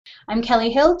I'm Kelly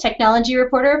Hill, technology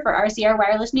reporter for RCR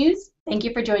Wireless News. Thank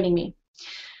you for joining me.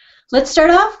 Let's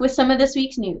start off with some of this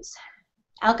week's news.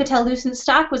 Alcatel-Lucent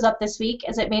stock was up this week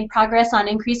as it made progress on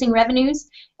increasing revenues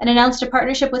and announced a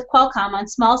partnership with Qualcomm on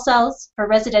small cells for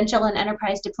residential and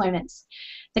enterprise deployments.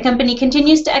 The company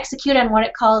continues to execute on what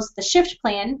it calls the shift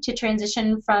plan to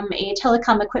transition from a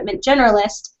telecom equipment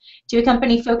generalist to a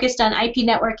company focused on IP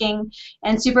networking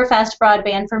and superfast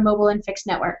broadband for mobile and fixed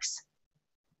networks.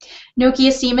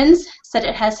 Nokia Siemens said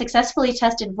it has successfully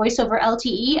tested voice over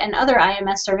LTE and other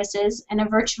IMS services in a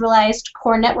virtualized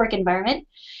core network environment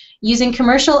using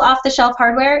commercial off-the-shelf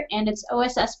hardware and its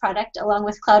OSS product along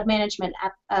with cloud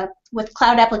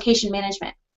application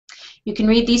management. You can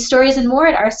read these stories and more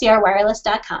at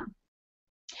rcrwireless.com.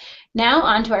 Now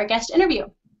on to our guest interview.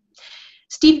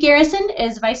 Steve Garrison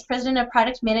is Vice President of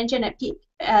Product Management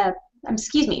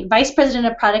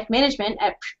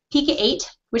at Pica8,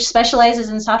 which specializes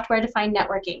in software-defined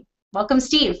networking. Welcome,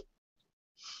 Steve.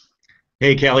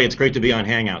 Hey, Kelly, it's great to be on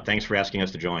Hangout. Thanks for asking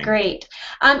us to join. Great.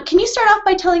 Can you start off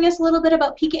by telling us a little bit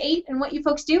about Pica8 and what you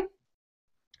folks do?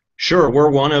 Sure. We're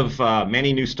one of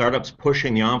many new startups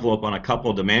pushing the envelope on a couple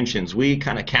of dimensions. We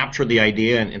kind of captured the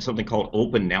idea in something called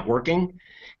open networking.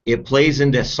 It plays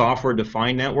into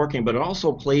software-defined networking, but it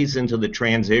also plays into the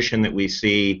transition that we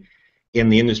see in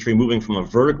the industry moving from a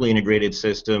vertically integrated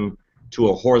system to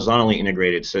a horizontally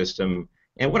integrated system.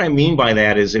 And what I mean by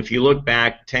that is if you look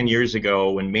back 10 years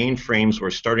ago when mainframes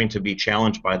were starting to be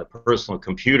challenged by the personal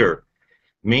computer,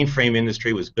 mainframe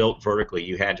industry was built vertically.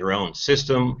 You had your own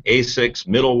system, ASICs,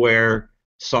 middleware,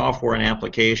 software, and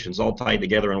applications all tied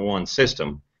together in one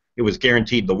system. It was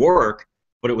guaranteed to work,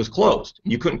 but it was closed.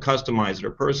 You couldn't customize it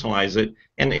or personalize it,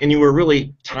 and you were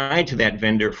really tied to that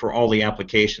vendor for all the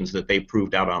applications that they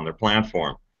proved out on their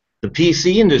platform. The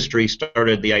PC industry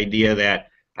started the idea that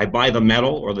I buy the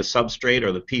metal or the substrate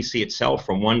or the PC itself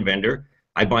from one vendor.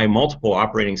 I buy multiple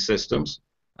operating systems.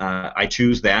 I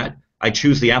choose that. I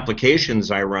choose the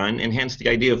applications I run, and hence the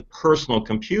idea of personal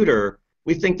computer.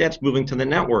 We think that's moving to the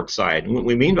network side. And what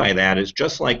we mean by that is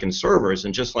just like in servers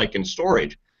and just like in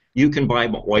storage, you can buy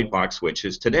white box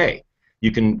switches today.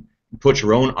 You can put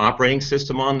your own operating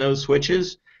system on those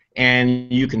switches, and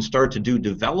you can start to do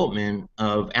development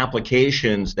of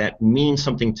applications that mean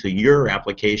something to your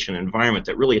application environment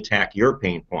that really attack your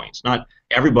pain points. Not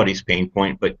everybody's pain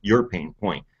point, but your pain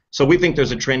point. So we think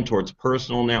there's a trend towards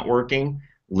personal networking,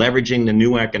 leveraging the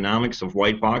new economics of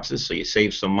white boxes so you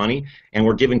save some money, and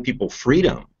we're giving people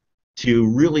freedom to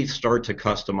really start to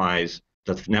customize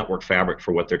the network fabric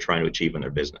for what they're trying to achieve in their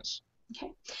business.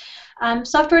 Okay.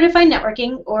 Software-defined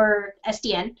networking, or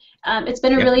SDN, it's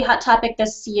been a really hot topic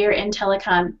this year in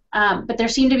telecom, but there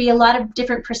seem to be a lot of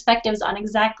different perspectives on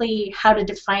exactly how to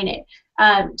define it.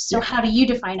 So how do you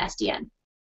define SDN?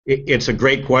 It's a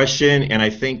great question, and I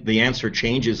think the answer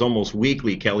changes almost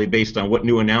weekly, Kelly, based on what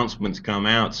new announcements come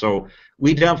out. So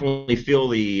we definitely feel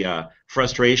the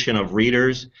frustration of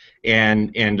readers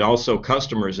and also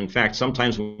customers. In fact,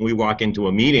 sometimes when we walk into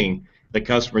a meeting, the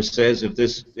customer says, if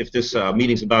this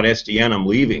meeting's about SDN, I'm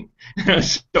leaving.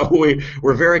 So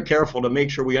we're very careful to make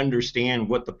sure we understand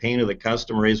what the pain of the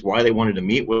customer is, why they wanted to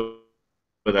meet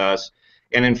with us.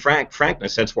 And in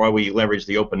frankness, that's why we leverage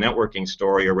the open networking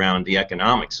story around the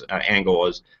economics angle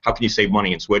is how can you save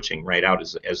money in switching right out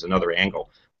as another angle.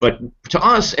 But to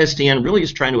us, SDN really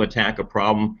is trying to attack a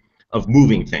problem of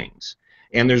moving things.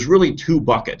 And there's really two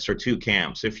buckets or two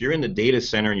camps. If you're in the data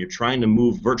center and you're trying to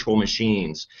move virtual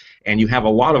machines and you have a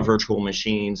lot of virtual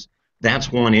machines,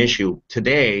 that's one issue.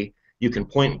 Today, you can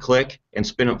point and click and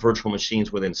spin up virtual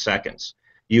machines within seconds.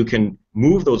 You can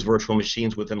move those virtual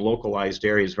machines within localized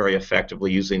areas very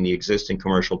effectively using the existing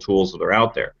commercial tools that are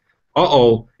out there.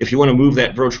 If you want to move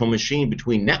that virtual machine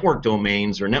between network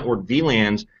domains or network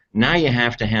VLANs, now you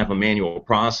have to have a manual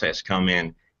process come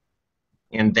in.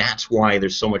 And that's why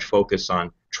there's so much focus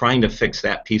on trying to fix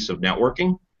that piece of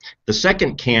networking. The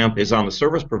second camp is on the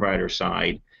service provider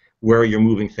side, where you're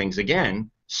moving things again,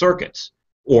 circuits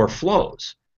or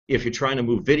flows. If you're trying to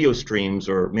move video streams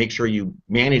or make sure you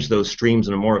manage those streams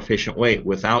in a more efficient way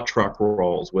without truck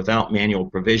rolls, without manual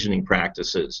provisioning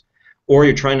practices, or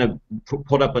you're trying to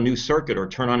put up a new circuit or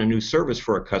turn on a new service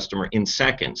for a customer in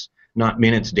seconds, not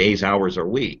minutes, days, hours, or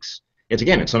weeks. It's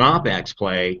an OpEx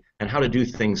play and how to do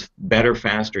things better,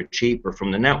 faster, cheaper from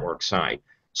the network side.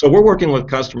 So we're working with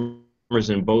customers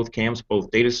in both camps, both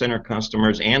data center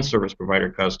customers and service provider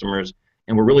customers,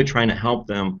 and we're really trying to help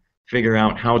them figure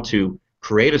out how to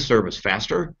create a service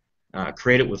faster,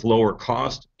 create it with lower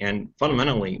cost, and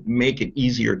fundamentally make it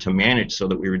easier to manage so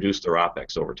that we reduce their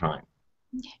OpEx over time.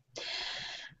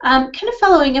 Kind of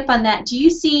following up on that, do you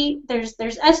see there's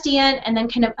SDN, and then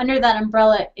kind of under that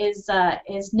umbrella is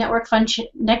network function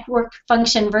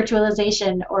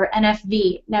virtualization, or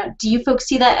NFV. Now, do you folks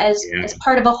see that as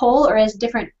part of a whole, or as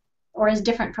different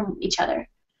from each other?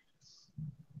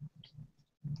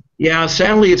 Yeah,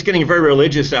 sadly, it's getting very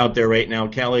religious out there right now,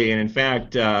 Kelly. And in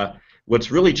fact, what's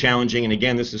really challenging, and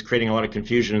again, this is creating a lot of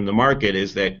confusion in the market,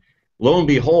 is that lo and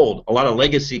behold, a lot of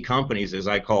legacy companies, as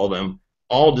I call them,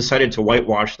 all decided to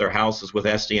whitewash their houses with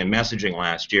SDN messaging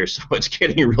last year. So it's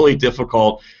getting really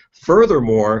difficult.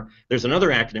 Furthermore, there's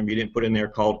another acronym you didn't put in there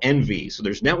called NV. So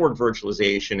there's network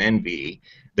virtualization, NV.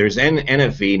 There's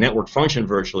NFV, network function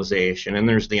virtualization, and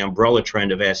there's the umbrella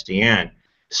trend of SDN.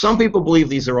 Some people believe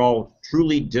these are all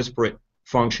truly disparate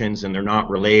functions and they're not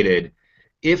related.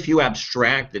 If you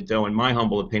abstract it, though, in my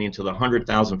humble opinion, to the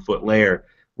 100,000-foot layer,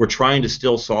 we're trying to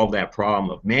still solve that problem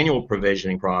of manual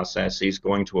provisioning processes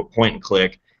going to a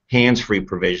point-and-click, hands-free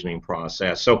provisioning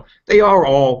process. So they are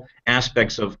all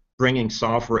aspects of bringing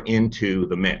software into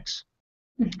the mix.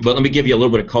 But let me give you a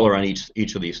little bit of color on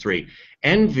each of these three.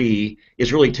 NV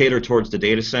is really tailored towards the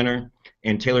data center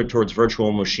and tailored towards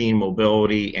virtual machine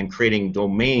mobility and creating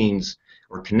domains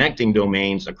or connecting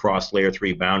domains across layer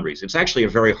 3 boundaries. It's actually a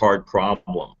very hard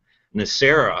problem.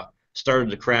 Nicira started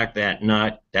to crack that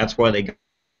nut. That's why they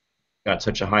got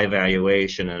such a high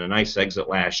valuation and a nice exit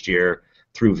last year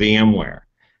through VMware.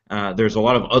 There's a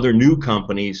lot of other new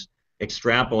companies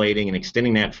extrapolating and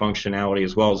extending that functionality,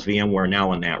 as well as VMware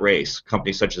now in that race,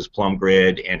 companies such as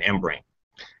PlumGrid and Embrain.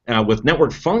 With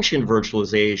network function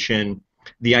virtualization,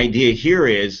 the idea here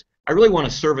is I really want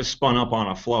a service spun up on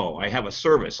a flow. I have a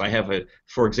service. I have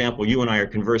for example, you and I are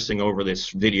conversing over this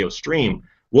video stream.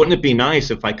 Wouldn't it be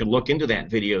nice if I could look into that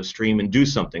video stream and do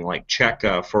something like check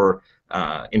for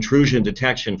intrusion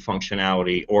detection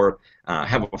functionality, or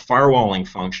have a firewalling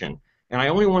function? And I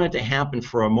only want it to happen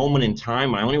for a moment in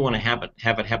time. I only want to have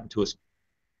it happen to a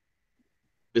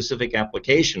specific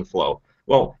application flow.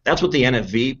 Well, that's what the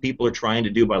NFV people are trying to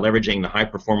do by leveraging the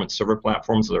high-performance server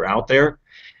platforms that are out there.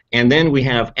 And then we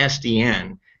have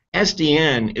SDN.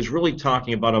 SDN is really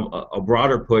talking about a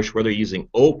broader push where they're using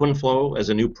OpenFlow as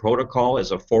a new protocol,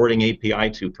 as a forwarding API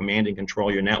to command and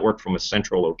control your network from a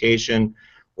central location,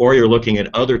 or you're looking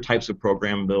at other types of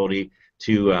programmability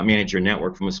to manage your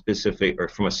network from a specific or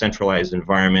from a centralized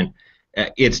environment.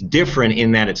 It's different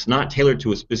in that it's not tailored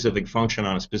to a specific function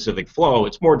on a specific flow.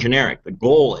 It's more generic. The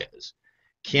goal is,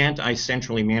 can't I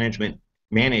centrally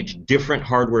manage different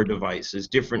hardware devices,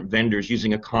 different vendors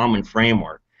using a common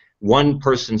framework? One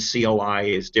person's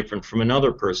CLI is different from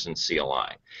another person's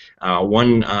CLI.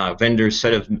 One vendor's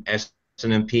set of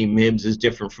SNMP MIBs is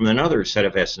different from another set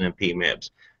of SNMP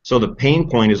MIBs. So the pain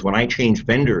point is when I change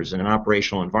vendors in an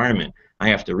operational environment, I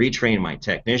have to retrain my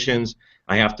technicians.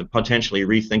 I have to potentially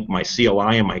rethink my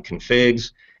CLI and my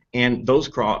configs. And those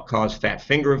cause fat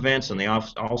finger events, and they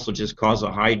also just cause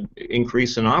a high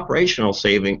increase in operational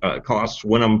costs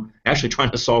when I'm actually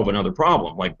trying to solve another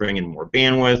problem, like bring in more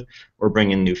bandwidth or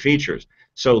bring in new features.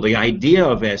 So the idea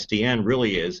of SDN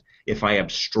really is, if I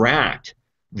abstract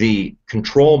the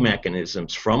control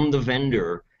mechanisms from the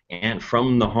vendor and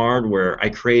from the hardware, I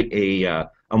create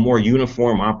a more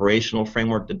uniform operational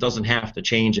framework that doesn't have to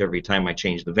change every time I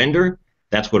change the vendor.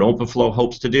 That's what OpenFlow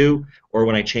hopes to do, or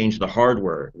when I change the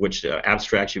hardware, which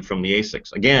abstracts you from the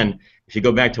ASICs. Again, if you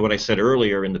go back to what I said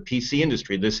earlier, in the PC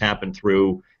industry, this happened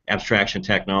through abstraction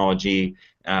technology,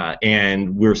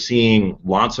 and we're seeing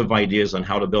lots of ideas on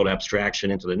how to build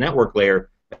abstraction into the network layer,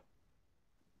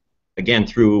 again,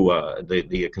 through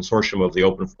the consortium of the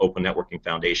Open Networking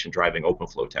Foundation driving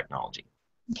OpenFlow technology.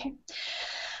 Okay.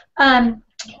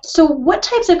 So what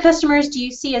types of customers do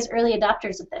you see as early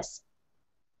adopters of this?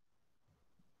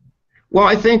 Well,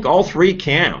 I think all three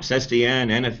camps, SDN,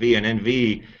 NFV, and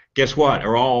NV, guess what,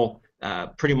 are all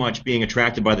pretty much being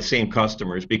attracted by the same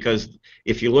customers, because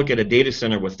if you look at a data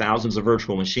center with thousands of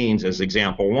virtual machines as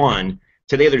example one,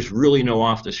 today there's really no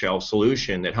off-the-shelf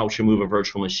solution that helps you move a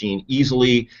virtual machine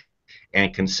easily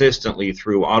and consistently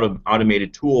through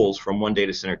automated tools from one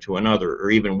data center to another,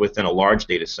 or even within a large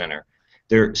data center.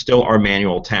 There still are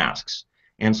manual tasks.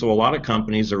 And so a lot of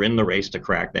companies are in the race to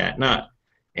crack that nut.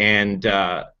 And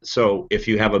so if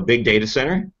you have a big data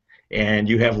center and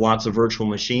you have lots of virtual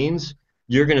machines,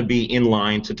 you're going to be in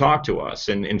line to talk to us.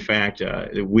 And in fact,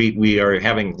 we are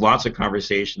having lots of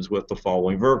conversations with the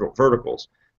following verticals.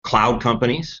 Cloud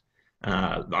companies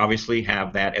obviously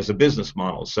have that as a business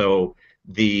model. So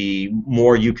the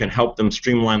more you can help them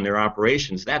streamline their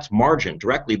operations, that's margin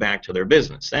directly back to their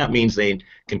business. That means they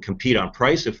can compete on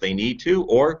price if they need to,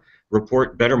 or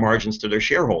report better margins to their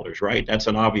shareholders, right? That's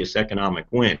an obvious economic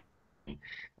win.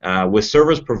 With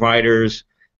service providers,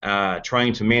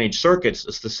 trying to manage circuits,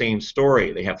 it's the same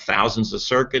story. They have thousands of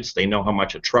circuits. They know how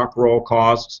much a truck roll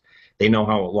costs. They know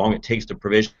how long it takes to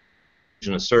provision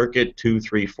a circuit, 2,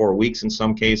 3, 4 weeks in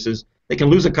some cases. They can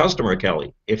lose a customer,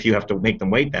 Kelly, if you have to make them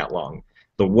wait that long.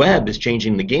 The web is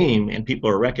changing the game, and people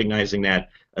are recognizing that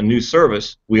a new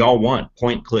service, we all want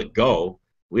point, click, go.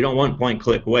 We don't want point,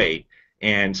 click, wait.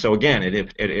 And so again,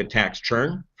 it attacks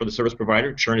churn for the service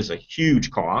provider. Churn is a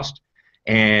huge cost,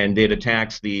 and it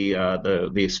attacks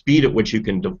the speed at which you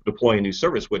can deploy a new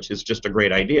service, which is just a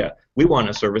great idea. We want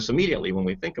a service immediately when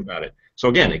we think about it. So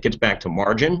again, it gets back to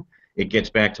margin. It gets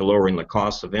back to lowering the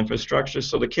cost of infrastructure,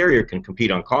 so the carrier can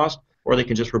compete on cost, or they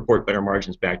can just report better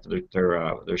margins back to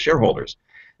their shareholders.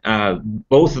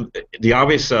 Both of the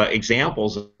obvious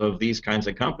examples of these kinds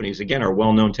of companies, again, are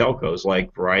well-known telcos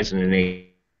like Verizon and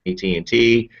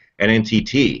AT&T and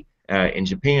NTT in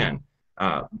Japan.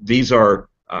 These are,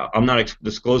 I'm not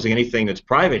disclosing anything that's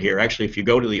private here. Actually, if you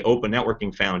go to the Open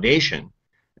Networking Foundation,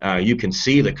 you can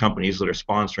see the companies that are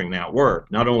sponsoring that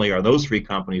work. Not only are those 3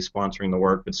 companies sponsoring the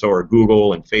work, but so are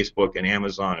Google and Facebook and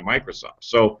Amazon and Microsoft.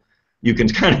 So you can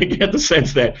kind of get the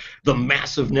sense that the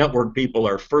massive network people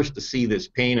are first to see this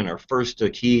pain and are first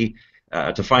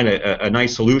to find a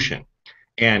nice solution.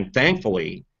 And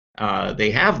thankfully,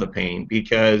 they have the pain,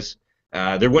 because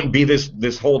there wouldn't be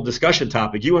this whole discussion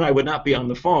topic. You and I would not be on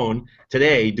the phone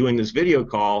today doing this video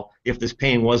call if this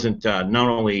pain wasn't not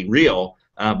only real,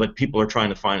 but people are trying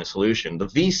to find a solution. The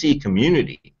VC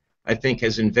community, I think,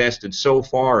 has invested so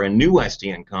far in new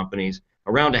SDN companies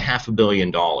around $500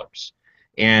 million.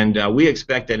 And we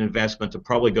expect that investment to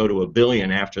probably go to $1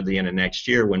 billion after the end of next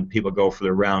year when people go for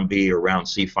their round B or round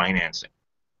C financing.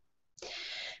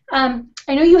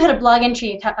 I know you had a blog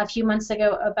entry a few months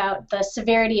ago about the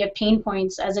severity of pain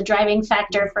points as a driving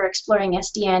factor for exploring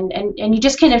SDN, and you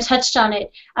just kind of touched on it.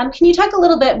 Can you talk a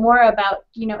little bit more about,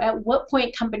 at what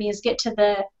point companies get to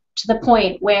the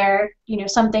point where,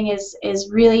 something is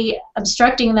really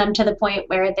obstructing them to the point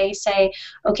where they say,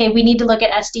 okay, we need to look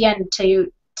at SDN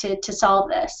to solve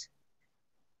this?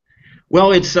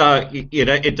 Well, it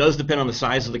does depend on the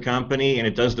size of the company, and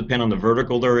it does depend on the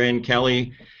vertical they're in,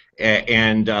 Kelly.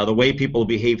 And the way people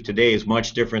behave today is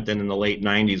much different than in the late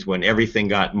 90s when everything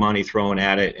got money thrown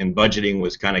at it and budgeting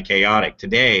was kind of chaotic.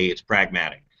 Today, it's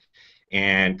pragmatic.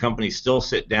 And companies still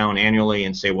sit down annually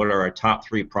and say, what are our top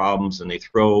 3 problems? And they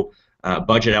throw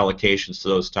budget allocations to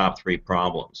those top 3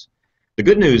 problems. The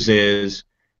good news is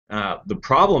the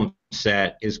problem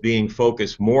set is being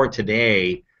focused more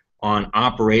today on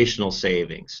operational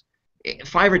savings.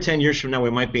 5 or 10 years from now, we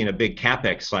might be in a big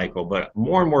CapEx cycle, but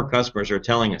more and more customers are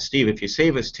telling us, Steve, if you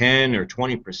save us 10 or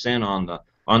 20%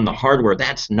 on the hardware,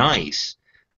 that's nice,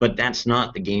 but that's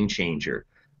not the game changer.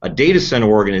 A data center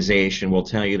organization will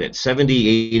tell you that 70,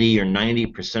 80, or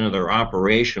 90% of their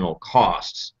operational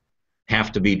costs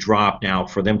have to be dropped now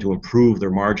for them to improve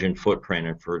their margin footprint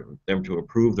and for them to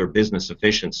improve their business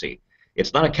efficiency.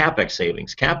 It's not a CapEx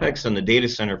savings. CapEx in the data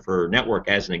center for network,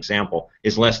 as an example,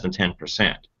 is less than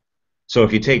 10%. So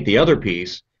if you take the other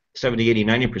piece, 70, 80,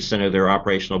 90% of their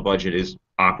operational budget is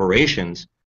operations.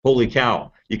 Holy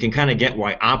cow, you can kind of get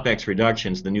why OpEx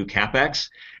reduction is the new CapEx.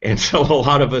 And so a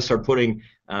lot of us are putting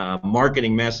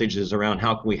marketing messages around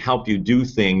how can we help you do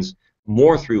things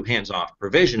more through hands-off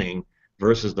provisioning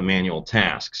versus the manual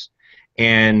tasks.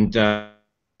 And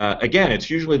again, it's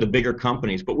usually the bigger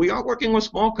companies, but we are working with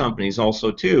small companies also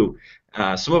too.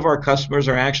 Some of our customers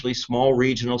are actually small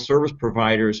regional service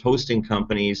providers, hosting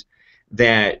companies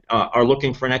that are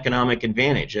looking for an economic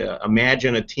advantage.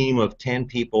 Imagine a team of 10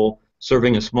 people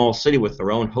serving a small city with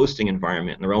their own hosting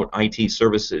environment and their own IT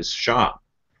services shop.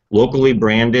 Locally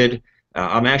branded.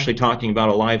 I'm actually talking about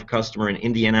a live customer in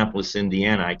Indianapolis,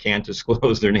 Indiana. I can't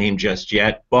disclose their name just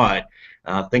yet, but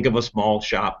think of a small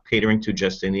shop catering to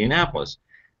just Indianapolis.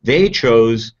 They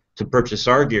chose to purchase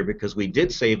our gear because we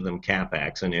did save them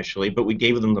CapEx initially, but we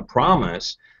gave them the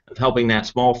promise of helping that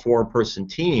small 4-person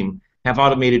team have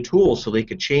automated tools so they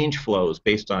could change flows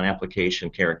based on application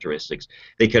characteristics.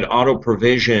 They could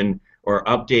auto-provision or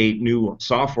update new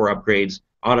software upgrades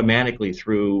automatically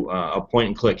through a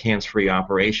point-and-click hands-free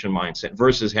operation mindset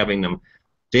versus having them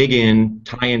dig in,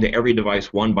 tie into every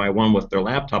device one by one with their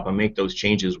laptop and make those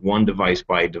changes one device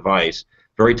by device.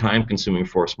 Very time-consuming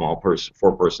for a small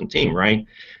 4-person team, right?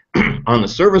 On the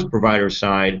service provider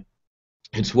side,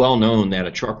 it's well known that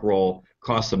a truck roll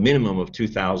costs a minimum of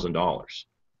 $2,000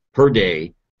 per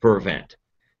day per event.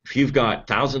 If you've got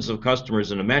thousands of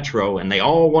customers in a metro and they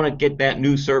all want to get that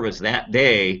new service that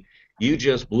day, you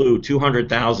just blew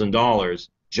 $200,000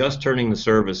 just turning the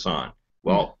service on.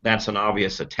 Well, that's an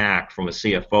obvious attack from a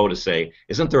CFO to say,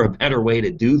 isn't there a better way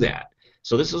to do that?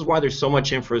 So this is why there's so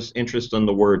much interest in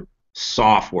the word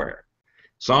software.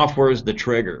 Software is the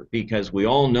trigger, because we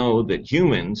all know that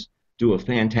humans do a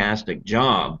fantastic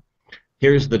job.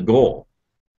 Here's the goal.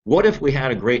 What if we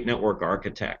had a great network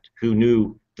architect who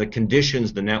knew the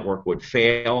conditions the network would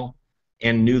fail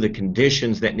and knew the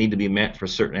conditions that need to be met for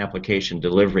certain application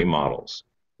delivery models?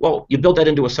 Well, you build that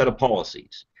into a set of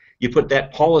policies. You put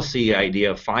that policy idea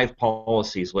of 5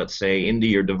 policies, let's say, into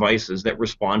your devices that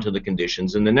respond to the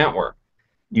conditions in the network.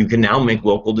 You can now make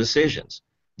local decisions.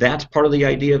 That's part of the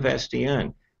idea of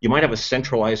SDN. You might have a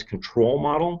centralized control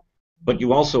model, but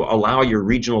you also allow your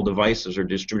regional devices or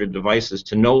distributed devices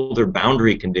to know their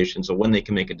boundary conditions of when they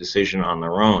can make a decision on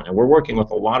their own. And we're working with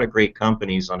a lot of great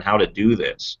companies on how to do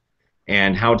this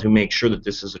and how to make sure that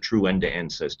this is a true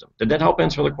end-to-end system. Did that help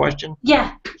answer the question?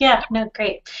 Yeah, no,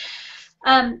 great.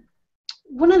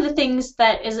 One of the things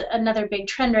that is another big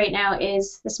trend right now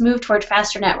is this move toward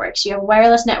faster networks. You have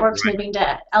wireless networks moving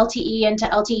to LTE and to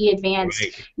LTE Advanced.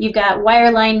 You've got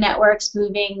wireline networks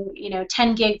moving,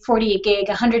 10 gig, 40 gig,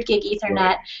 100 gig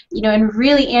Ethernet, and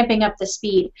really amping up the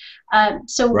speed.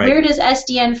 So where does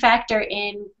SDN factor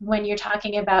in when you're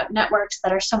talking about networks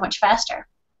that are so much faster?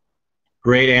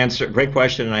 Great answer, great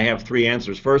question, and I have 3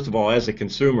 answers. First of all, as a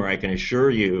consumer, I can assure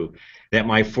you that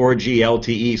my 4G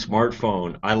LTE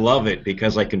smartphone, I love it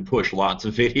because I can push lots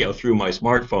of video through my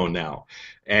smartphone now,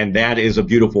 and that is a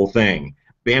beautiful thing.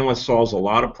 Bandwidth solves a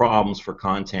lot of problems for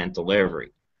content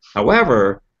delivery.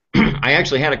 However, I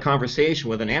actually had a conversation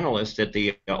with an analyst at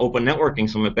the Open Networking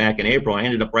Summit back in April. I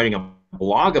ended up writing a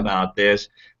blog about this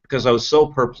because I was so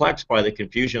perplexed by the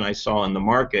confusion I saw in the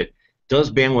market.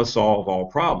 Does bandwidth solve all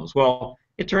problems? Well,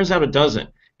 it turns out it doesn't.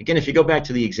 Again, if you go back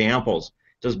to the examples,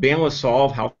 does bandwidth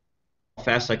solve how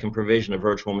fast I can provision a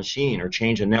virtual machine or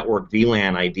change a network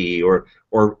VLAN ID or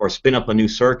spin up a new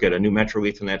circuit, a new Metro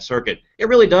Ethernet circuit? It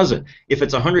really doesn't. If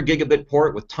it's a 100 gigabit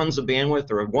port with tons of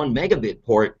bandwidth or a 1 megabit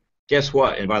port, guess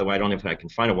what? And by the way, I don't know if I can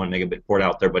find a 1 megabit port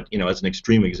out there, but as an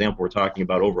extreme example, we're talking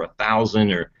about over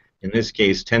 1,000 or in this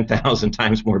case 10,000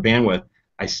 times more bandwidth.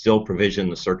 I still provision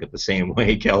the circuit the same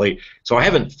way, Kelly. So I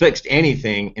haven't fixed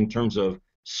anything in terms of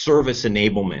service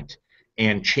enablement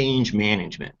and change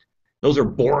management. Those are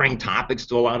boring topics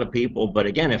to a lot of people, but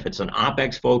again, if it's an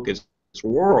OpEx-focused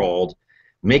world,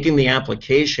 making the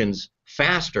applications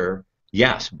faster,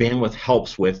 yes, bandwidth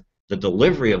helps with the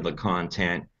delivery of the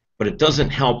content, but it doesn't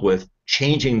help with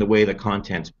changing the way the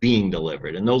content's being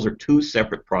delivered, and those are 2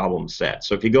 separate problem sets.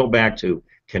 So if you go back to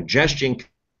congestion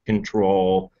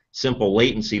control, simple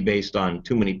latency based on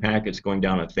too many packets going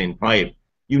down a thin pipe,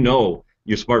 your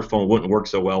smartphone wouldn't work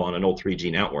so well on an old 3G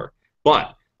network.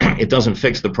 But it doesn't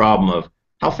fix the problem of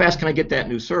how fast can I get that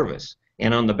new service?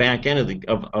 And on the back end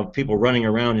of people running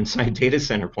around inside data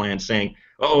center plants saying,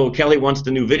 oh, Kelly wants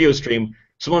the new video stream,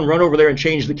 someone run over there and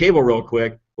change the cable real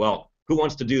quick. Well, who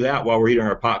wants to do that while we're eating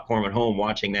our popcorn at home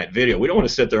watching that video? We don't want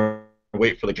to sit there and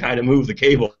wait for the guy to move the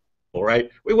cable. Right?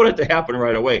 We want it to happen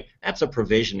right away. That's a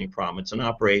provisioning problem. It's an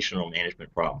operational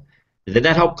management problem. Did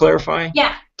that help clarify?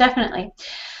 Yeah, definitely.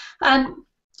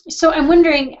 So I'm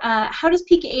wondering, how does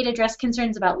Pica8 address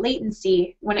concerns about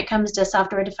latency when it comes to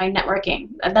software-defined networking?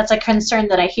 That's a concern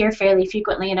that I hear fairly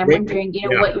frequently, and I'm wondering,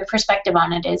 what your perspective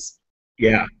on it is.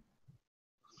 Yeah,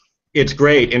 it's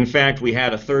great. In fact, we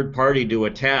had a third party do a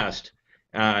test,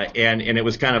 and it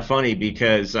was kind of funny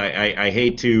because I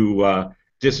hate to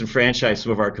disenfranchise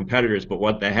some of our competitors, but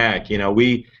what the heck,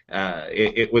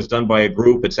 it was done by a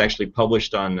group. It's actually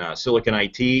published on Silicon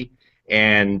IT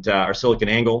and or Silicon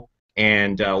Angle.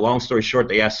 And long story short,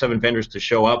 they asked 7 vendors to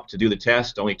show up to do the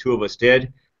test. Only 2 of us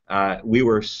did. We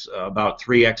were about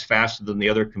 3x faster than the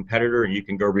other competitor, and you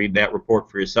can go read that report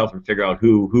for yourself and figure out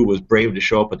who was brave to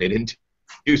show up, but they didn't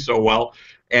do so well.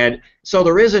 And so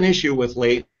there is an issue with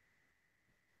latency.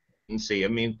 I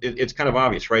mean, it's kind of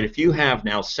obvious, right? If you have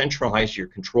now centralized your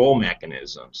control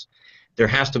mechanisms, there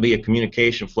has to be a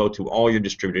communication flow to all your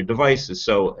distributed devices.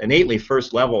 So innately,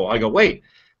 first level, I go, wait,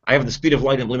 I have the speed of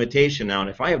light limitation now, and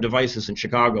if I have devices in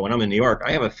Chicago and I'm in New York,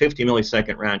 I have a 50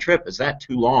 millisecond round trip. Is that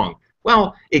too long?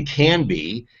 Well, it can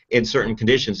be in certain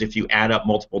conditions if you add up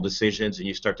multiple decisions and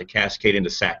you start to cascade into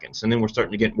seconds. And then we're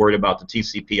starting to get worried about the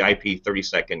TCP/IP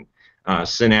 30-second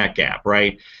SYNAC gap,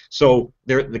 right? So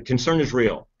the concern is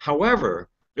real. However,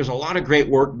 there's a lot of great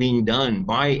work being done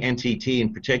by NTT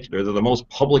in particular. They're the most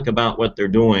public about what they're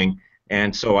doing.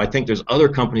 And so I think there's other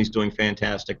companies doing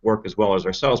fantastic work as well as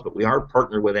ourselves, but we are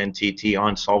partnered with NTT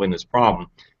on solving this problem.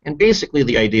 And basically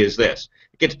the idea is this.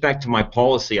 It gets back to my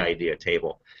policy idea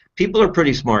table. People are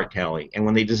pretty smart, Kelly, and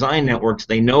when they design networks,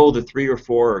 they know the 3 or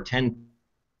 4 or 10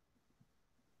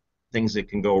 things that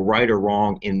can go right or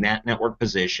wrong in that network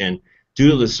position.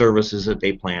 due to the services that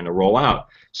they plan to roll out.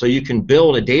 So you can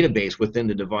build a database within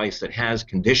the device that has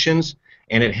conditions,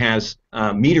 and it has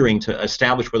metering to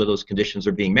establish whether those conditions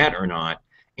are being met or not.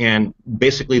 And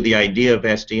basically the idea of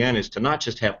SDN is to not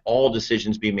just have all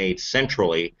decisions be made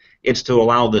centrally, it's to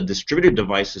allow the distributed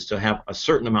devices to have a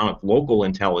certain amount of local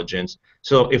intelligence.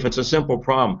 So if it's a simple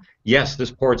problem, yes,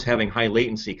 this port's having high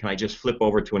latency, can I just flip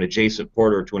over to an adjacent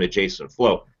port or to an adjacent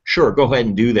flow? Sure, go ahead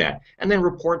and do that. And then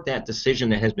report that decision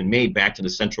that has been made back to the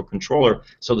central controller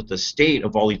so that the state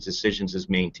of all these decisions is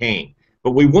maintained.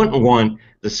 But we wouldn't want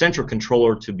the central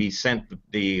controller to be sent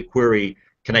the query,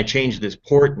 can I change this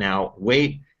port now?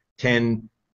 Wait 10,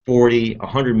 40,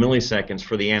 100 milliseconds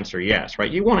for the answer yes,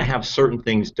 right? You want to have certain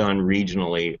things done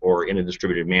regionally or in a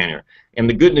distributed manner. And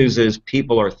the good news is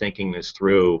people are thinking this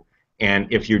through. And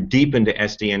if you're deep into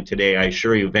SDN today, I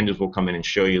assure you vendors will come in and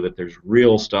show you that there's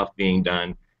real stuff being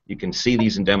done. You can see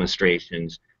these in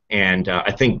demonstrations. And I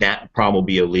think that problem will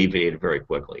be alleviated very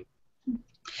quickly.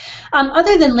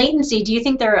 Other than latency, do you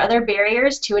think there are other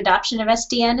barriers to adoption of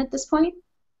SDN at this point?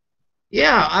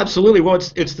 Yeah, absolutely. Well,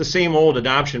 it's the same old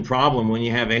adoption problem when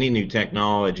you have any new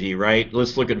technology, right?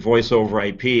 Let's look at voice over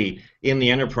IP. In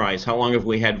the enterprise, how long have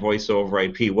we had voice over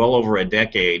IP? Well over a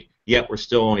decade, yet we're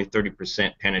still only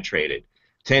 30% penetrated.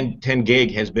 10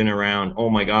 gig has been around, oh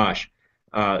my gosh,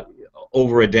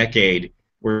 over a decade.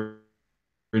 We're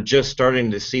just starting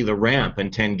to see the ramp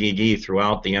in 10 gig E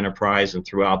throughout the enterprise and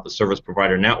throughout the service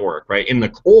provider network, right? In the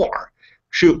core,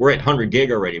 shoot, we're at 100 gig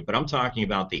already, but I'm talking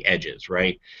about the edges,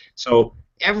 right? So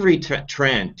every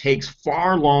trend takes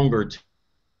far longer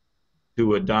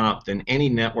to adopt than any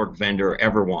network vendor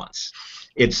ever wants.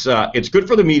 It's good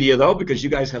for the media, though, because you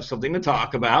guys have something to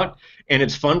talk about, and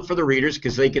it's fun for the readers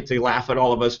because they get to laugh at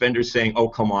all of us vendors saying, oh,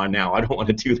 come on now, I don't want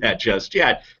to do that just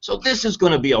yet. So this is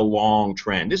going to be a long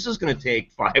trend. This is going to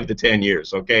take 5 to 10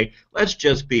 years, okay? Let's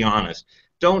just be honest.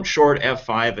 Don't short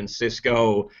F5 and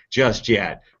Cisco just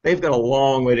yet. They've got a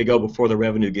long way to go before the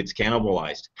revenue gets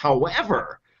cannibalized.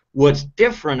 However, what's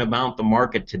different about the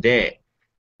market today,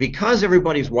 because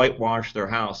everybody's whitewashed their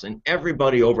house and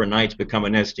everybody overnight's become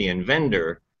an SDN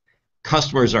vendor,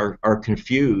 customers are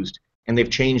confused and they've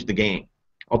changed the game.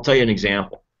 I'll tell you an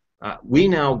example. We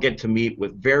now get to meet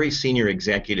with very senior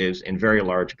executives in very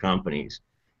large companies.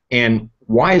 And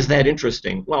why is that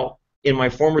interesting? Well, in my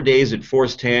former days at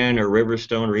Force 10 or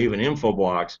Riverstone or even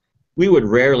Infoblox, we would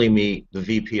rarely meet the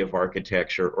VP of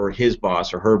architecture or his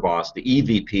boss or her boss, the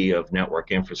EVP of network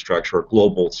infrastructure or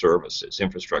global services,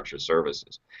 infrastructure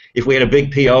services. If we had a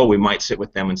big PO, we might sit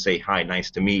with them and say, hi, nice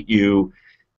to meet you.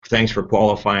 Thanks for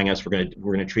qualifying us. We're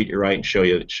gonna treat you right and show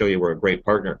you we're a great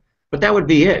partner. But that would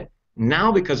be it.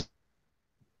 Now, because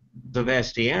of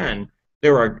SDN,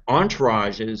 there are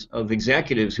entourages of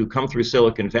executives who come through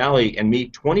Silicon Valley and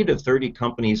meet 20 to 30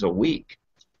 companies a week.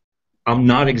 I'm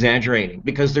not exaggerating,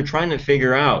 because they're trying to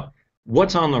figure out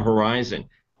what's on the horizon.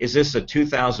 Is this a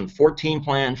 2014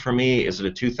 plan for me? Is it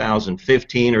a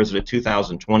 2015 or is it a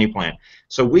 2020 plan?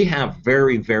 So we have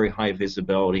very, very high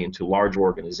visibility into large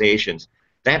organizations.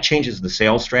 That changes the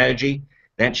sales strategy.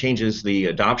 That changes the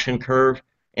adoption curve.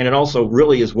 And it also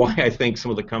really is why I think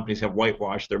some of the companies have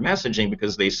whitewashed their messaging,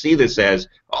 because they see this as,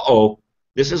 uh-oh,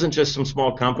 this isn't just some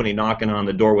small company knocking on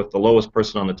the door with the lowest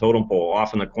person on the totem pole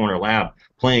off in the corner lab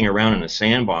playing around in a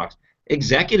sandbox.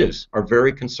 Executives are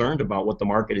very concerned about what the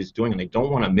market is doing, and they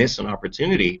don't want to miss an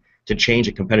opportunity to change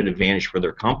a competitive advantage for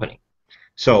their company.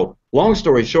 So, long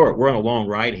story short, we're on a long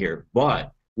ride here,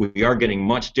 but we are getting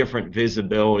much different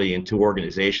visibility into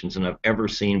organizations than I've ever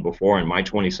seen before in my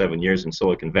 27 years in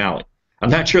Silicon Valley. I'm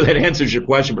not sure that answers your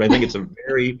question, but I think it's a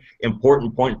very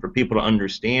important point for people to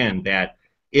understand that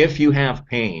if you have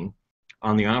pain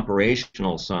on the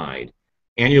operational side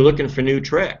and you're looking for new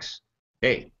tricks,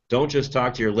 hey, don't just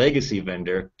talk to your legacy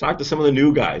vendor. Talk to some of the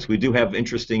new guys. We do have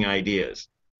interesting ideas.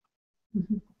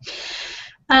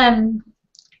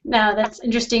 Now that's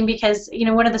interesting because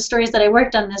one of the stories that I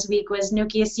worked on this week was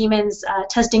Nokia Siemens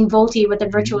testing VoLTE with a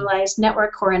virtualized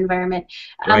network core environment.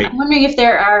 Right. I'm wondering if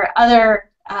there are other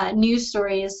news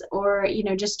stories or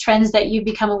just trends that you've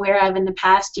become aware of in the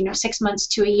past 6 months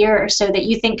to a year or so that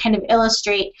you think kind of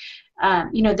illustrate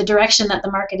the direction that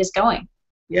the market is going.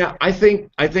 Yeah, I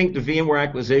think the VMware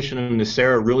acquisition of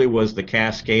Nicira really was the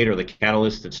cascade or the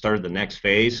catalyst that started the next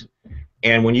phase.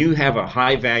 And when you have a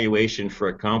high valuation for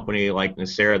a company like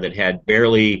Nicira that had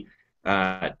barely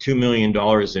 $2 million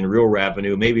in real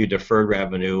revenue, maybe deferred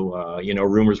revenue,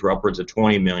 rumors were upwards of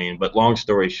 $20 million. But long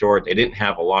story short, they didn't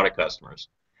have a lot of customers.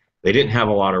 They didn't have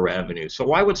a lot of revenue. So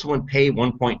why would someone pay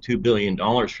 $1.2 billion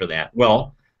for that?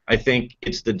 Well, I think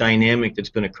it's the dynamic that's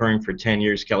been occurring for 10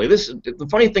 years, Kelly. The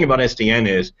funny thing about SDN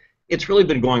is it's really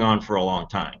been going on for a long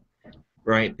time.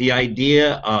 right? The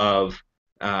idea of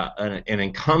an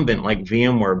incumbent like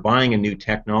VMware buying a new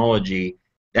technology,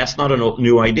 that's not a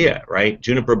new idea, right?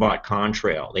 Juniper bought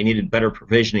Contrail. They needed better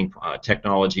provisioning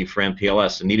technology for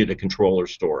MPLS and needed a controller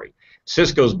story.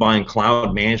 Cisco's buying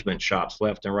cloud management shops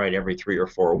left and right every 3 or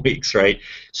 4 weeks, right?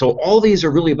 So all these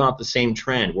are really about the same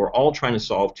trend. We're all trying to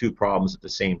solve two problems at the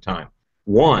same time.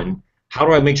 One, how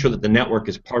do I make sure that the network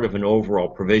is part of an overall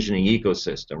provisioning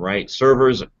ecosystem, right?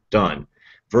 Servers, done.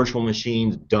 Virtual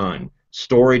machines, done.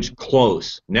 Storage,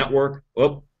 close. Network,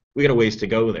 oh, we got a ways to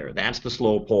go there. That's the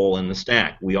slow pole in the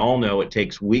stack. We all know it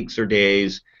takes weeks or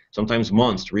days, sometimes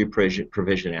months, to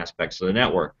provision aspects of the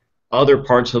network. Other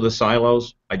parts of the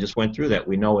silos, I just went through that.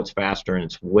 We know it's faster and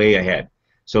it's way ahead.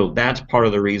 So that's part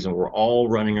of the reason we're all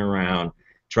running around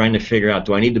trying to figure out,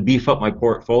 do I need to beef up my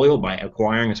portfolio by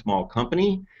acquiring a small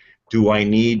company? Do I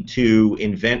need to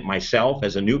invent myself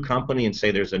as a new company and say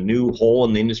there's a new hole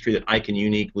in the industry that I can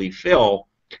uniquely fill?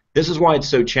 This is why it's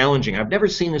so challenging. I've never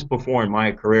seen this before in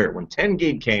my career. When 10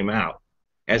 gig came out,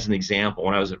 as an example,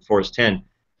 when I was at Force 10,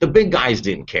 the big guys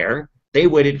didn't care. They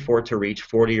waited for it to reach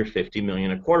 40 or 50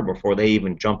 million a quarter before they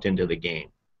even jumped into the game.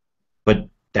 But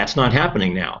that's not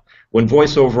happening now. When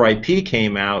voice over IP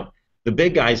came out, the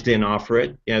big guys didn't offer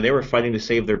it. You know, they were fighting to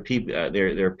save their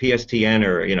PSTN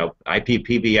or IP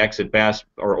PBX at best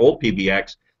or old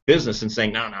PBX business and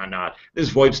saying, no, no, no, this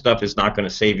VoIP stuff is not going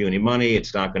to save you any money.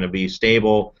 It's not going to be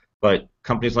stable. But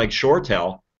companies like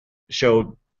ShoreTel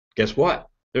showed, guess what?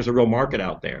 There's a real market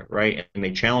out there, right? And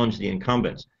they challenged the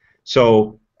incumbents.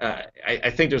 So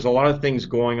I think there's a lot of things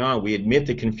going on. We admit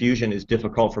the confusion is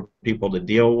difficult for people to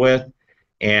deal with.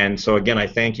 And so, again, I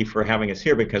thank you for having us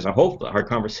here because I hope our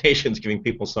conversation is giving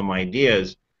people some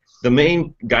ideas. The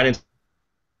main guidance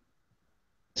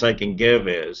I can give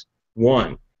is,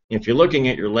 one, if you're looking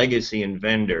at your legacy and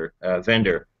vendor,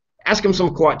 ask them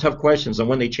some tough questions on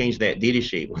when they changed that data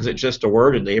sheet. Was it just a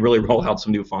word, or did they really roll out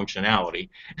some new functionality?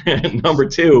 And number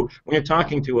two, when you're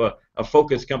talking to a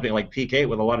focused company like Pica8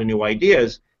 with a lot of new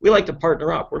ideas, we like to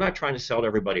partner up. We're not trying to sell to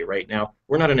everybody right now.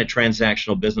 We're not in a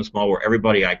transactional business model where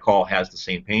everybody I call has the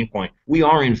same pain point. We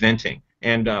are inventing,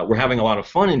 and we're having a lot of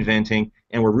fun inventing,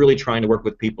 and we're really trying to work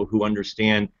with people who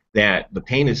understand that the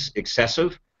pain is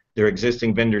excessive, their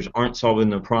existing vendors aren't solving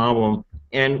the problem,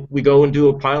 and we go and do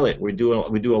a pilot. We do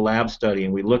a lab study,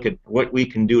 and we look at what we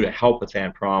can do to help with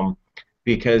that problem,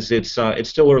 because it's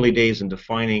still early days in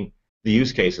defining the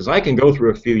use cases. I can go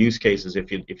through a few use cases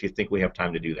if you think we have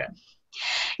time to do that.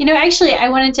 You know, actually, I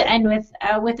wanted to end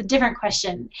with a different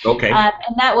question. Okay.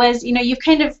 And that was, you know, you've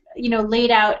kind of, you know,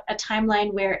 laid out a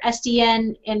timeline where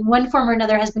SDN in one form or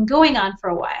another has been going on for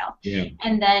a while. Yeah.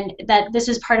 And then that this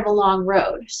is part of a long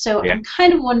road. So Yeah. I'm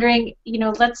kind of wondering, you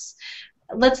know, let's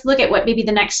look at what maybe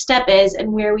the next step is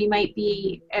and where we might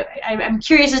be. I'm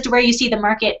curious as to where you see the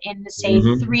market in, say,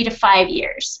 3 to 5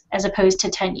 years as opposed to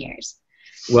 10 years.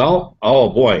 Well, oh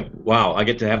boy, wow, I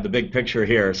get to have the big picture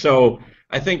here. So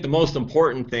I think the most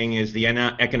important thing is the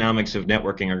economics of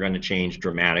networking are going to change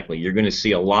dramatically. You're going to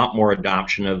see a lot more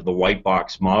adoption of the white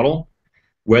box model.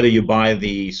 Whether you buy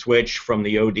the switch from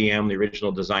the ODM, the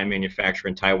original design manufacturer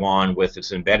in Taiwan, with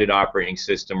its embedded operating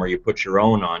system, or you put your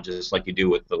own on, just like you do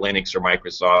with the Linux or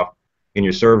Microsoft in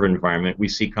your server environment, we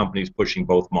see companies pushing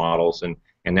both models, and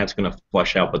that's going to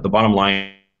flush out. But the bottom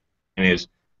line is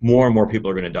more and more people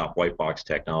are going to adopt white box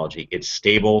technology. It's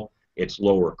stable, it's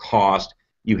lower cost,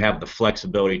 you have the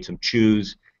flexibility to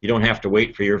choose. You don't have to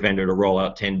wait for your vendor to roll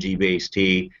out 10G base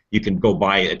T. You can go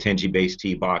buy a 10G base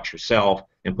T box yourself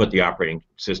and put the operating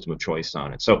system of choice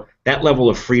on it. So that level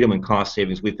of freedom and cost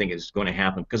savings we think is going to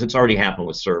happen because it's already happened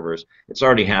with servers. It's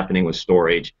already happening with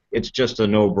storage. It's just a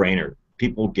no-brainer.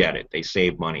 People get it. They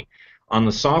save money. On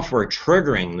the software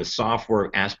triggering, the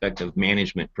software aspect of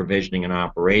management, provisioning, and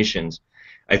operations,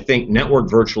 I think network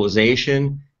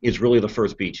virtualization is really the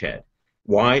first beachhead.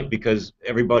 Why? Because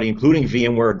everybody, including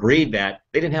VMware, agreed that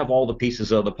they didn't have all the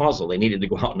pieces of the puzzle. They needed to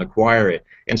go out and acquire it.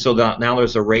 And so now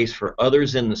there's a race for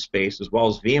others in the space, as well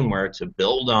as VMware, to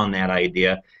build on that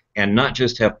idea and not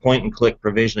just have point-and-click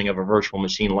provisioning of a virtual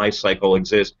machine lifecycle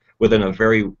exist within a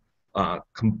very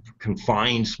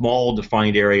confined, small,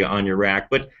 defined area on your rack,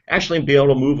 but actually be able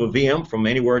to move a VM from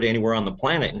anywhere to anywhere on the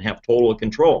planet and have total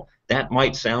control. That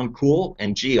might sound cool,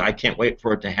 and gee, I can't wait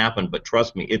for it to happen, but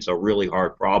trust me, it's a really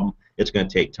hard problem. It's going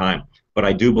to take time. But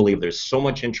I do believe there's so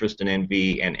much interest in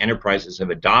NV, and enterprises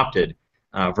have adopted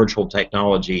virtual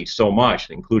technology so much,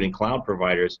 including cloud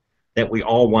providers, that we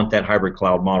all want that hybrid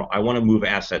cloud model. I want to move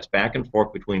assets back and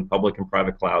forth between public and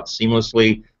private clouds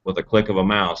seamlessly with a click of a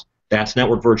mouse. That's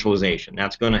network virtualization.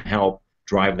 That's going to help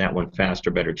drive that one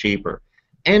faster, better, cheaper.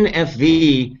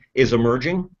 NFV is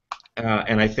emerging.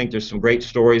 and I think there's some great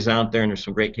stories out there, and there's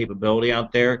some great capability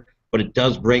out there, but it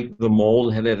does break the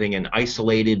mold of having an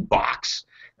isolated box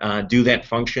do that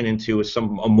function into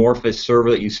some amorphous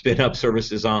server that you spin up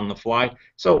services on the fly.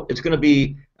 So it's going to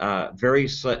be a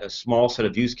small set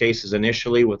of use cases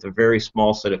initially with a very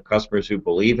small set of customers who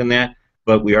believe in that,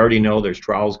 but we already know there's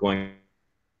trials going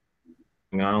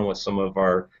on with some of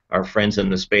our friends in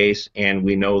the space, and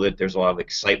we know that there's a lot of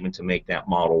excitement to make that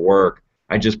model work.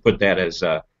 I just put that as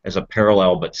a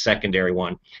parallel but secondary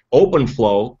one.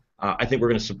 OpenFlow, I think we're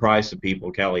going to surprise some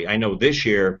people, Kelly. I know this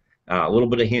year, a little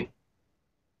bit of hint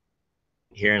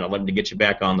here, and I'd love to get you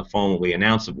back on the phone when we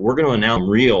announce it. We're going to announce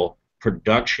real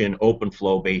production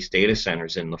OpenFlow-based data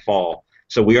centers in the fall.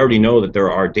 So we already know that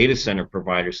there are data center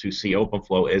providers who see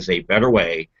OpenFlow as a better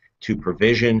way to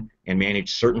provision and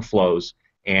manage certain flows,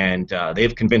 and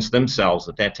they've convinced themselves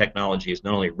that that technology is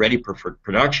not only ready for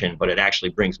production, but it actually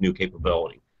brings new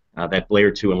capability that Layer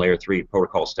 2 and Layer 3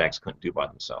 protocol stacks couldn't do by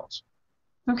themselves.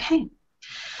 Okay.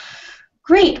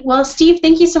 Great. Well, Steve,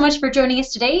 thank you so much for joining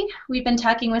us today. We've been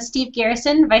talking with Steve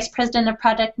Garrison, Vice President of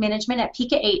Product Management at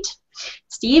Pica8.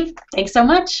 Steve, thanks so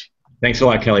much. Thanks a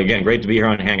lot, Kelly. Again, great to be here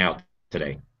on Hangout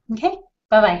today. Okay.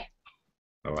 Bye-bye.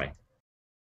 Bye-bye.